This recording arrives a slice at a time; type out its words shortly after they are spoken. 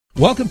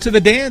Welcome to The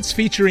Dance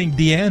featuring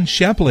Deanne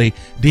Shepley.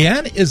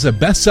 Deanne is a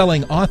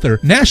best-selling author,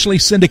 nationally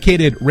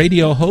syndicated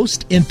radio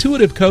host,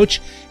 intuitive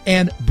coach,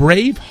 and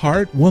brave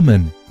heart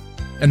woman.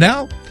 And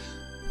now,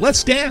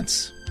 let's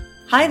dance.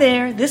 Hi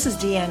there, this is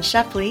Deanne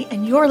Shepley,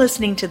 and you're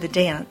listening to The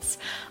Dance.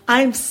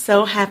 I'm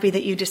so happy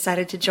that you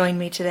decided to join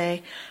me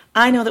today.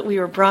 I know that we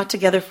were brought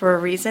together for a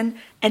reason,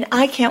 and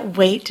I can't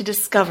wait to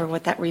discover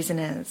what that reason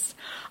is.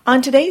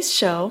 On today's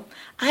show,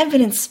 I've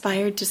been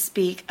inspired to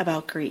speak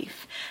about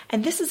grief,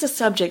 and this is a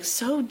subject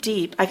so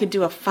deep I could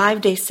do a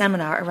 5-day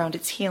seminar around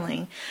its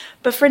healing.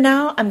 But for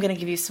now, I'm going to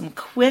give you some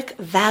quick,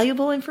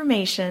 valuable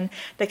information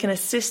that can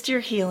assist your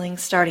healing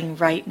starting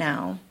right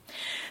now.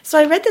 So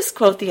I read this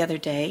quote the other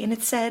day, and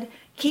it said,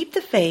 "Keep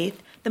the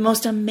faith. The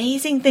most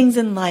amazing things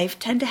in life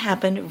tend to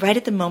happen right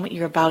at the moment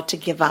you're about to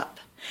give up."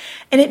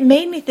 And it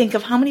made me think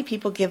of how many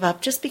people give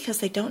up just because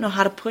they don't know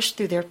how to push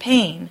through their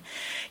pain.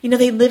 You know,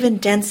 they live in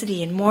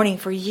density and mourning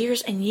for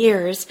years and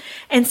years,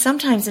 and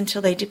sometimes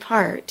until they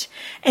depart.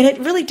 And it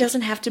really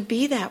doesn't have to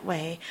be that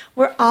way.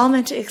 We're all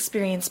meant to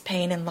experience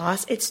pain and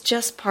loss. It's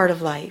just part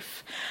of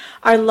life.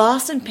 Our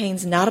loss and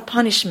pain's not a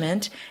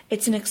punishment.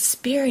 It's an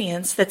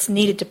experience that's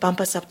needed to bump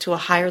us up to a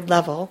higher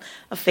level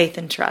of faith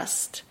and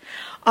trust.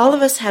 All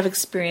of us have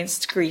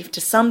experienced grief to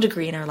some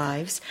degree in our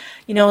lives.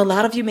 You know, a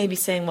lot of you may be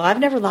saying, well, I've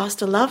never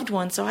lost a loved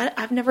one, so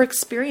I've never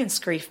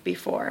experienced grief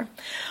before.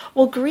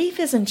 Well, grief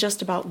isn't just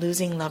about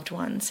losing loved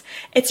ones.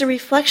 It's a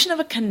reflection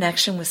of a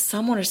connection with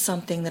someone or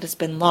something that has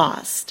been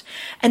lost.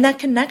 And that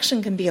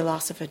connection can be a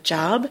loss of a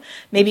job,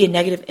 maybe a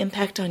negative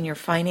impact on your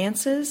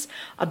finances,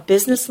 a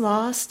business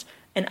lost,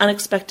 an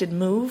unexpected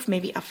move,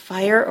 maybe a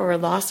fire or a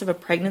loss of a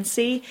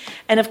pregnancy,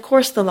 and of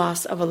course the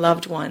loss of a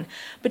loved one.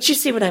 But you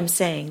see what I'm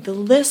saying. The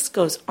list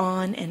goes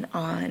on.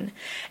 And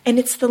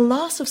it's the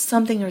loss of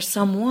something or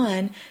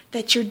someone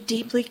that you're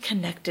deeply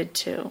connected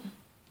to.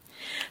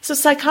 So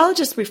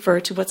psychologists refer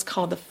to what's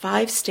called the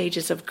 5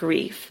 stages of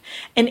grief.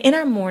 And in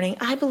our mourning,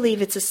 I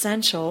believe it's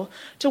essential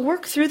to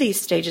work through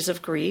these stages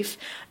of grief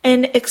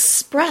and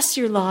express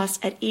your loss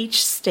at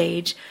each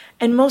stage,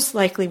 and most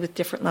likely with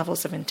different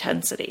levels of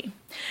intensity.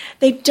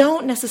 They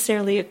don't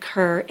necessarily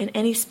occur in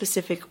any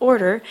specific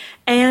order,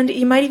 and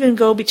you might even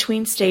go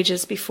between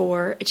stages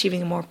before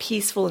achieving a more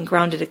peaceful and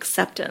grounded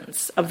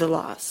acceptance of the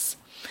loss.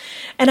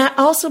 And I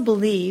also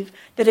believe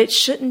that it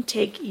shouldn't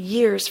take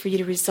years for you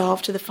to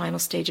resolve to the final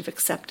stage of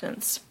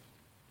acceptance.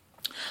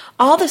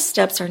 All the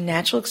steps are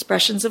natural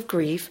expressions of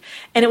grief,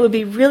 and it would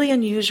be really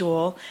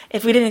unusual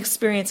if we didn't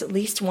experience at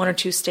least 1 or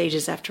 2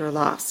 stages after a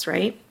loss,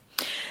 right?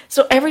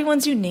 So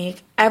everyone's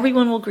unique,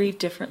 everyone will grieve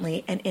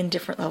differently and in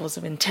different levels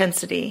of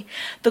intensity.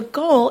 The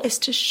goal is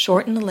to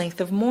shorten the length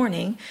of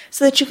mourning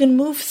so that you can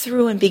move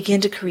through and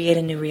begin to create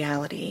a new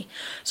reality.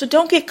 So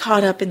don't get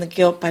caught up in the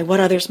guilt by what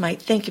others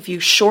might think if you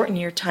shorten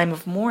your time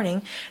of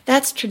mourning.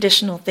 That's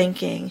traditional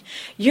thinking.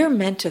 You're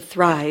meant to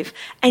thrive,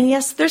 and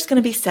yes, there's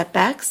going to be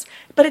setbacks,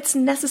 but it's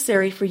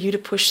necessary for you to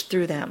push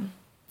through them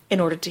in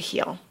order to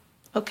heal.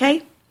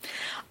 Okay?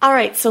 All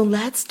right, so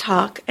let's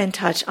talk and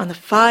touch on the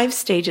 5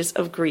 stages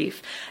of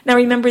grief. Now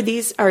remember,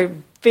 these are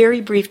very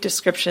brief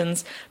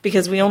descriptions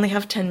because we only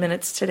have 10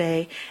 minutes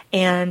today,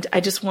 and I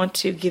just want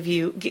to give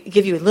you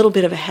a little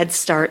bit of a head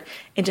start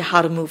into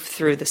how to move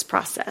through this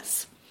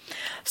process.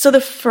 So the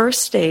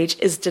first stage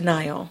is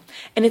denial,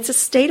 and it's a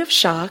state of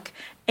shock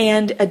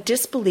and a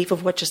disbelief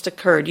of what just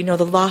occurred, you know,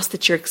 the loss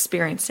that you're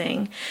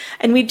experiencing.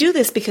 And we do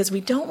this because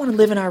we don't want to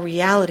live in our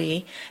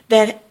reality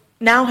that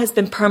now has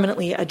been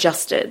permanently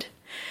adjusted.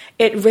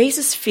 It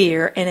raises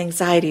fear and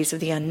anxieties of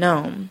the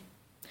unknown.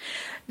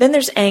 Then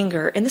there's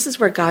anger, and this is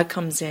where God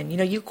comes in. You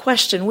know, you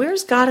question,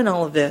 where's God in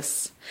all of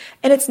this?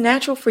 And it's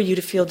natural for you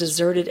to feel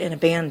deserted and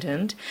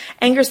abandoned.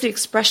 Anger is the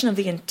expression of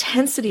the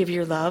intensity of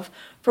your love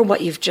for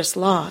what you've just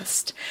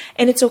lost.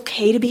 And it's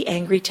okay to be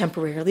angry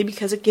temporarily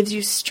because it gives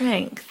you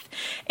strength.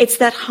 It's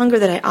that hunger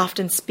that I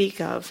often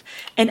speak of.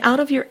 And out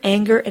of your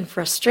anger and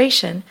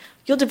frustration,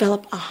 you'll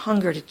develop a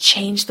hunger to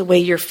change the way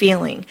you're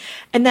feeling.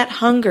 And that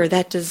hunger,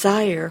 that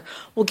desire,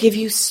 will give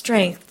you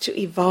strength to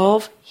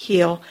evolve,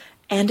 heal,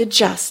 and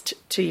adjust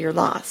to your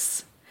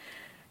loss.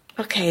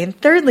 Okay, and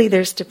thirdly,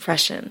 there's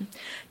depression.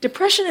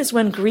 Depression is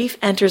when grief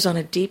enters on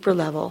a deeper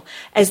level,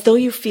 as though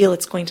you feel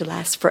it's going to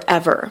last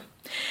forever.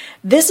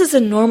 This is a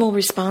normal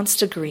response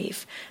to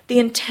grief. The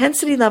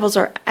intensity levels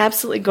are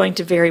absolutely going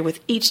to vary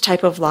with each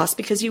type of loss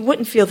because you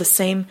wouldn't feel the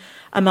same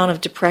amount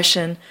of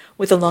depression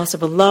with the loss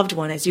of a loved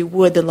one as you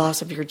would the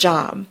loss of your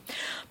job.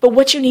 But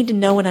what you need to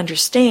know and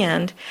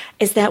understand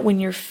is that when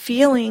your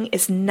feeling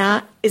is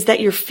not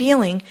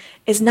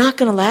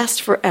going to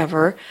last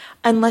forever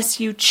unless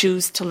you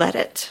choose to let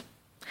it.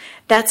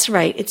 That's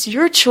right. It's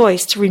your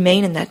choice to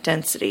remain in that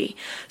density.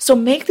 So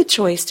make the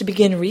choice to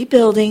begin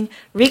rebuilding,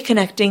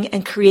 reconnecting,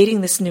 and creating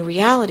this new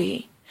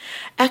reality.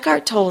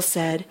 Eckhart Tolle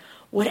said,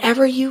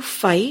 whatever you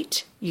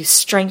fight, you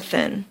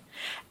strengthen.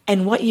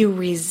 And what you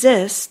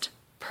resist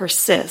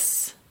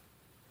persists.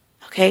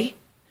 Okay?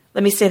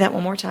 Let me say that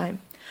one more time.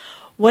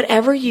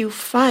 Whatever you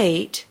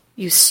fight,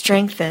 you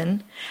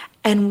strengthen.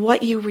 And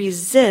what you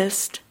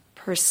resist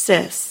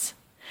persists.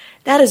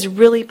 That is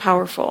really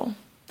powerful.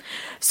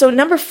 So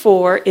number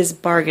 4 is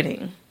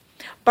bargaining.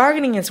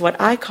 Bargaining is what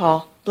I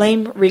call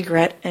blame,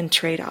 regret, and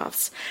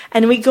trade-offs.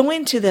 And we go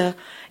into the,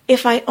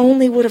 if I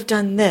only would have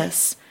done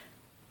this,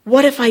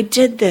 what if I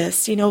did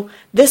this?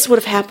 This would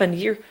have happened.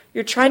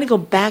 You're trying to go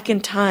back in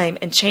time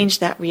and change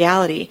that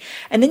reality.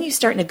 And then you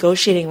start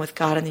negotiating with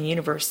God and the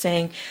universe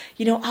saying,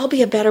 I'll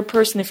be a better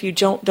person if you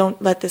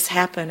don't let this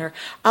happen, or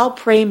I'll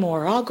pray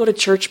more, or I'll go to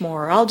church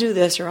more, or I'll do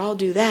this, or I'll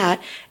do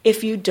that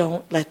if you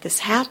don't let this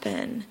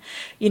happen.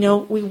 We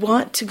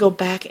want to go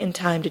back in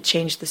time to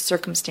change the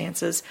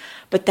circumstances,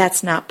 but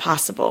that's not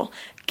possible.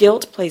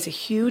 Guilt plays a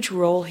huge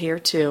role here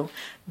too.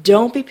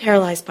 Don't be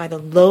paralyzed by the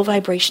low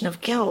vibration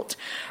of guilt.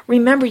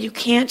 Remember, you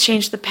can't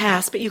change the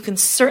past, but you can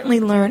certainly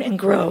learn and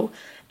grow,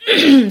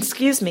 from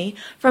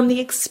the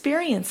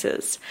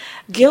experiences.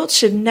 Guilt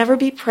should never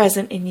be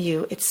present in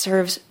you. It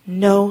serves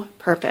no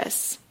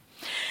purpose.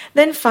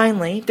 Then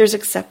finally, there's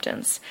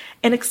acceptance.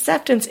 And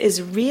acceptance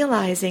is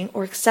realizing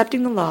or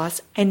accepting the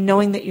loss and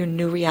knowing that your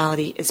new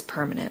reality is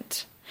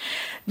permanent.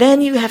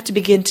 Then you have to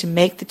begin to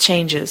make the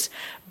changes,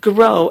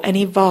 grow and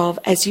evolve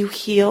as you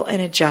heal and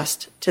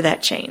adjust to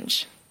that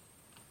change.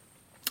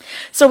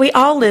 So we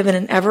all live in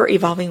an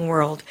ever-evolving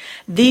world.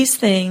 These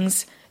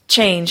things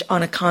change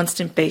on a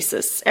constant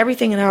basis.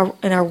 Everything in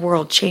our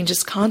world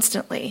changes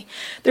constantly.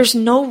 There's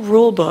no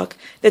rule book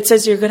that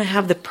says you're going to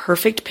have the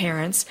perfect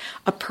parents,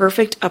 a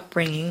perfect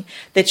upbringing,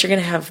 that you're going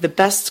to have the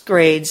best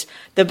grades,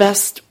 the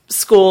best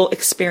school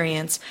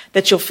experience,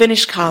 that you'll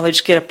finish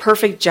college, get a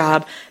perfect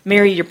job,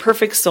 marry your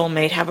perfect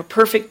soulmate, have a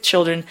perfect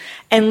children,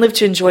 and live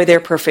to enjoy their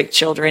perfect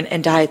children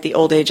and die at the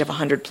old age of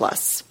 100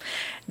 plus.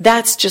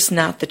 That's just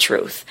not the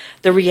truth.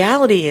 The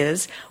reality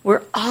is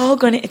we're all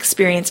going to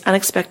experience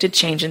unexpected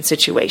change in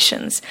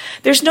situations.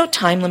 There's no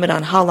time limit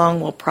on how long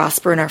we'll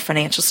prosper in our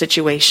financial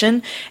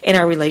situation, in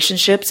our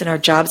relationships, in our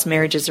jobs,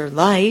 marriages, or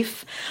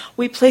life.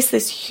 We place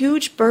this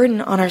huge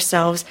burden on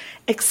ourselves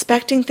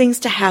expecting things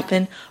to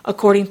happen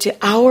according to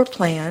our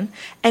plan,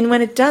 and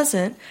when it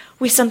doesn't,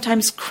 we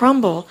sometimes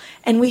crumble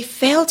and we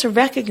fail to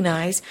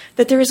recognize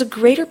that there is a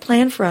greater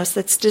plan for us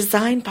that's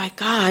designed by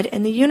God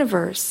and the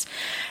universe.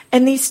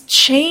 And these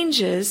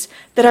changes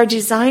that are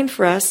designed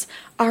for us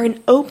are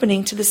an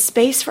opening to the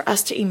space for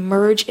us to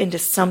emerge into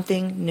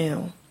something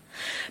new.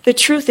 The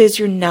truth is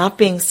you're not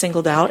being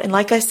singled out, and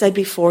like I said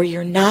before,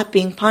 you're not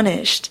being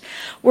punished.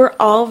 We're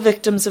all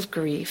victims of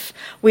grief.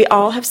 We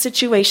all have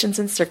situations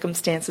and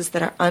circumstances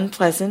that are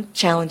unpleasant,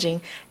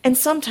 challenging, and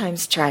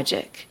sometimes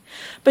tragic.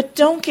 But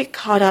don't get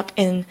caught up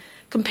in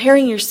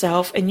comparing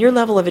yourself and your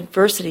level of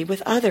adversity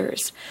with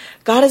others.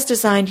 God has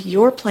designed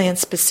your plan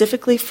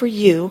specifically for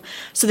you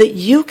so that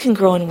you can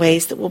grow in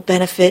ways that will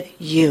benefit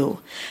you.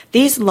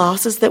 These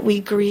losses that we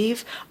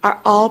grieve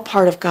are all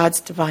part of God's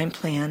divine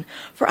plan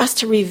for us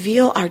to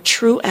reveal our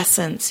true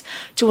essence,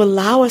 to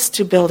allow us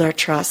to build our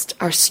trust,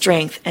 our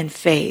strength, and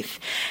faith.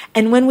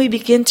 And when we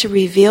begin to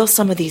reveal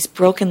some of these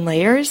broken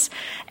layers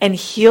and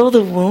heal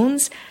the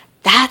wounds,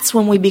 that's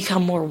when we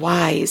become more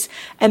wise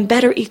and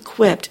better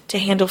equipped to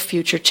handle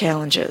future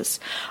challenges.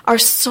 Our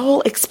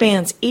soul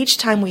expands each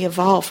time we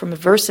evolve from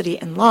adversity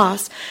and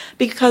loss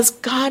because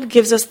God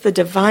gives us the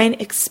divine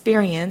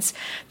experience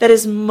that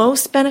is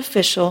most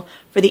beneficial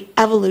for the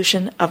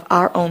evolution of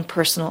our own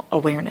personal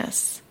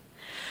awareness.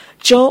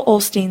 Joel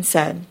Osteen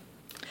said,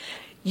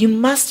 "You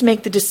must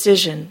make the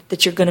decision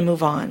that you're going to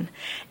move on.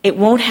 It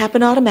won't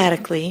happen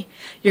automatically.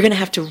 You're going to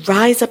have to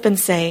rise up and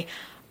say,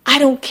 I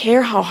don't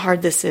care how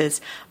hard this is.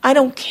 I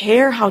don't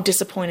care how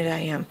disappointed I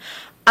am.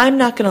 I'm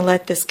not going to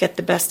let this get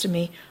the best of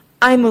me.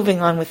 I'm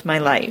moving on with my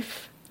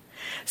life."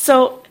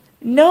 So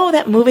know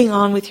that moving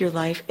on with your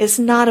life is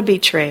not a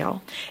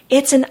betrayal.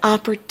 It's an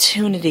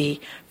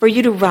opportunity for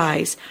you to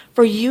rise,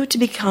 for you to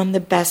become the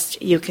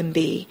best you can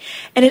be.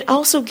 And it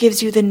also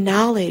gives you the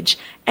knowledge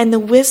and the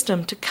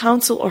wisdom to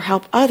counsel or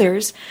help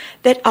others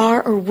that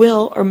are or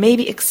will or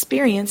maybe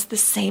experience the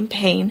same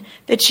pain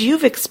that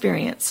you've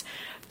experienced.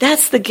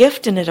 That's the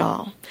gift in it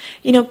all.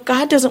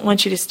 God doesn't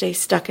want you to stay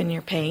stuck in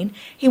your pain.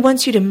 He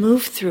wants you to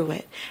move through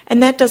it.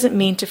 And that doesn't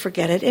mean to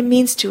forget it. It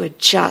means to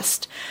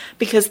adjust.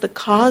 Because the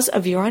cause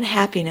of your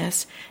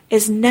unhappiness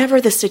is never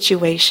the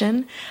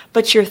situation,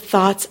 but your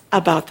thoughts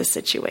about the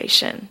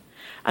situation.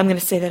 I'm going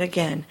to say that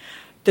again.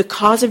 The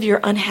cause of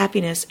your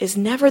unhappiness is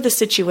never the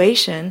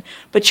situation,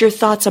 but your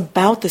thoughts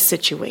about the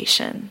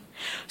situation.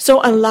 So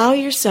allow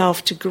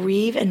yourself to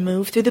grieve and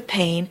move through the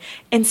pain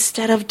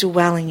instead of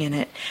dwelling in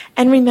it.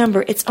 And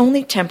remember, it's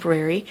only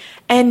temporary,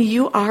 and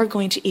you are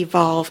going to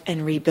evolve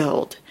and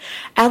rebuild.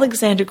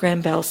 Alexander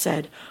Graham Bell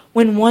said,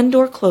 "When one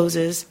door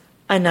closes,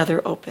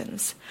 another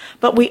opens."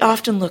 But we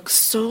often look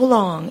so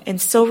long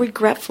and so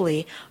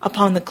regretfully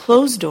upon the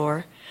closed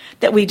door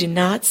that we do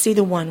not see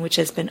the one which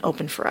has been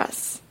opened for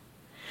us.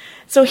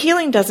 So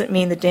healing doesn't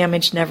mean the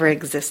damage never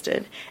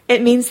existed.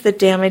 It means the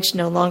damage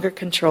no longer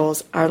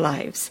controls our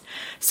lives.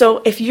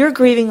 So if you're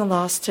grieving a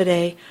loss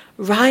today,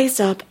 rise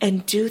up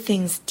and do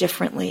things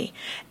differently.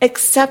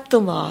 Accept the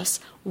loss.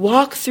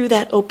 Walk through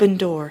that open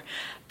door.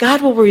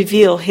 God will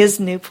reveal His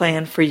new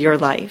plan for your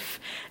life.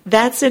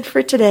 That's it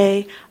for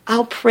today.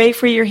 I'll pray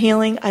for your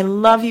healing. I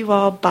love you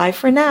all. Bye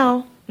for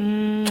now.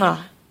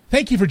 Mwah.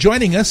 Thank you for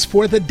joining us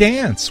for The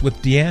Dance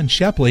with Deanne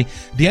Shepley.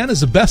 Deanne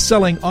is a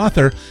best-selling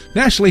author,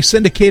 nationally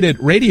syndicated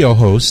radio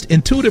host,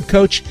 intuitive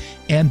coach,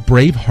 and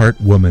brave heart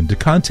woman. To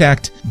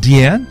contact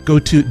Deanne, go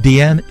to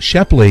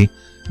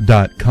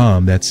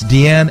DeanneShepley.com. That's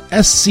Deanne,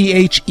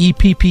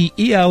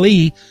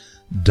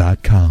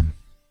 SCHEPPELE.com.